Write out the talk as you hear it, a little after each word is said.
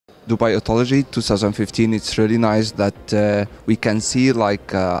Dubai Otology 2015. It's really nice that we can see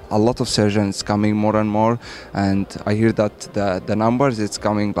like a lot of surgeons coming more and more, and I hear that the numbers it's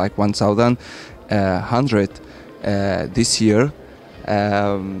coming like 1,100 this year.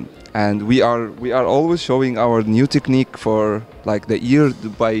 And we are always showing our new technique for like the ear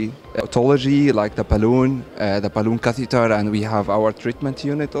Dubai Otology, like the balloon catheter, and we have our treatment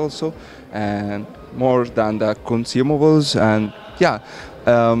unit also, and more than the consumables. And yeah,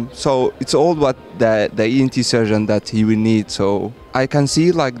 so it's all what the ENT surgeon that he will need. So I can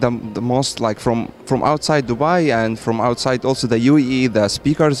see like the most like from outside Dubai and from outside also the U.A.E, the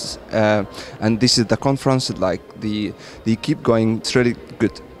speakers, and this is the conference, like they keep going. It's really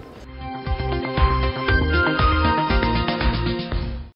good.